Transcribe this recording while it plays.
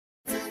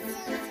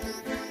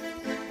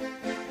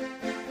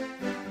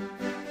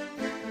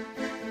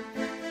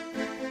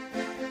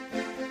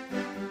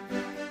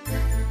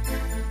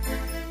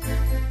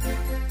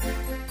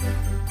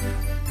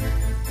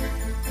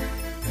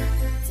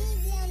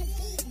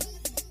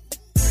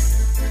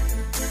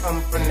I'm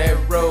from that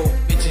road,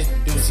 bitches,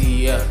 Deuce,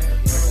 yeah.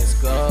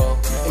 Let's go.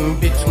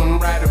 And bitch, I'm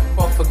right up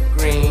off a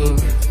green.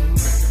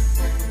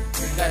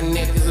 Got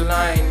niggas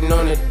lying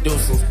on the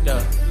Deuce and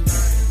stuff.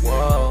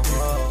 Whoa,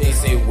 they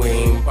say we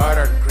ain't bought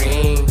our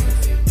cream.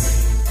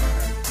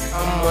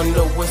 I'm on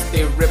the west,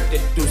 they rip the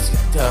Deuce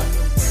tough.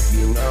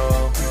 You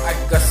know, I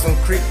got some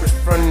creepers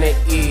from the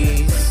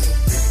east.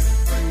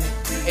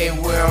 Hey,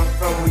 where I'm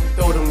from, we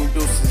throw them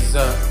deuces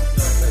up.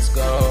 Let's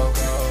go.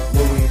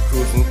 When we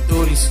cruising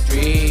through these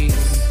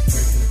streets.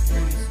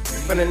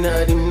 From the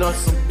nutty north,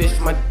 so bitch,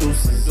 my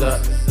Deuce is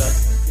up.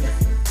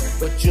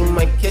 But you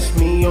might catch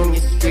me on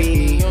your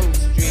street.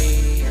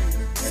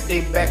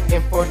 Stay back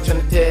and forth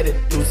tryna tear the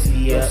Deuce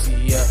up.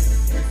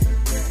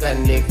 Got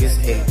niggas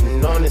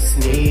hating on the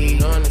sneak.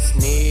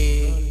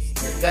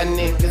 Got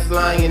niggas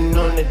lying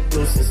on the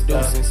Deuce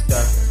and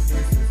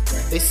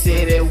stuff. They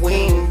say that we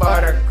ain't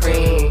bought our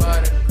cream.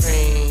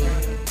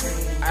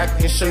 I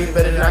can show you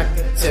better than I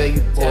can tell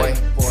you, boy.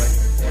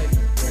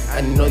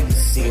 I know you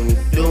see me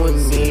doing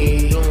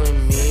me.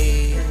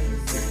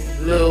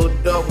 Little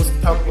dog was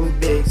talking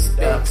big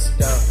stuff.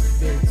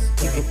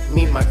 You can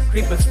meet my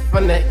creepers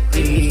from the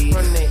east.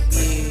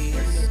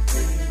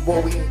 Boy,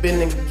 we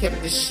been and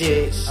kept this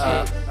shit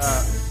up.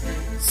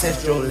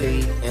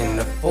 Centrally in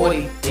the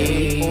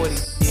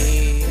 40s.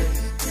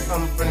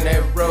 I'm from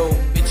that road,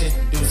 bitches,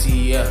 Deuce,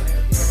 yeah.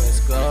 Let's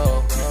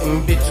go.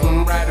 And bitch,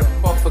 I'm right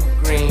up off a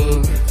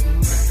green.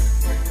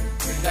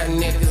 Got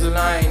niggas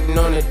lying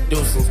on the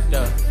Deuce and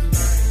stuff.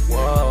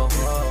 Whoa,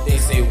 they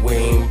say we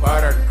ain't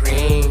bought our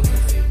cream.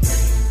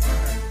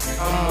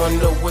 I'm on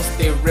the west,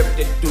 they rip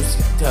the Deuce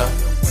tough.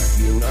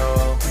 You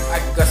know, I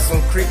got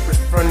some creepers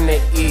from the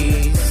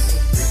east.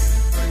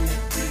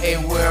 Hey,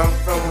 where I'm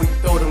from, we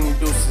throw them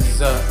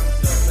deuces up.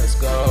 Let's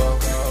go.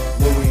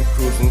 When we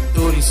cruising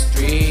through these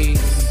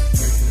streets.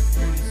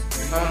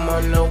 I'm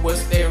on the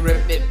west, they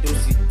rip that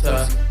Deuce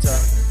tough.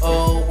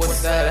 Oh,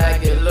 what's that? I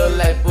get look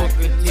like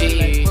Booker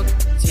T.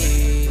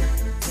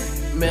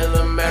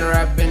 Millimeter,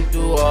 I've been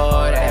through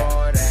all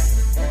that.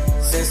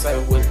 Since I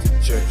went to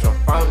church on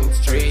Fountain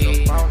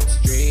Street.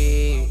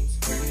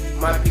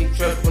 My peep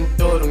truck went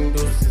through them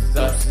deuces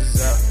up.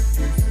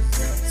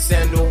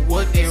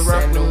 Sandalwood, they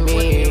rock with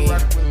me.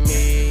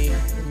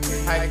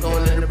 I go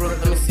in the brook,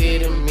 let me see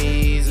the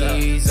me's up.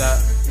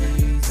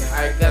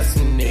 I got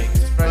some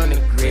niggas from the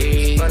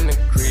creek.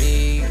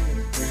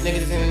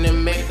 Niggas in the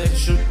make that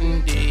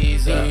shooting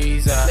these up.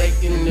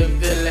 Lake in the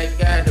village,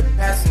 got the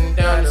passing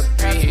down the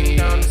street.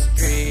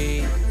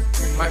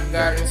 My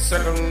garden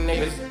circle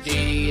niggas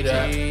G'd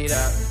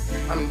up.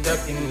 I'm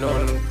ducking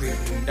on them,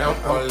 creeping down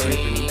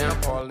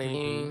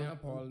Pauline.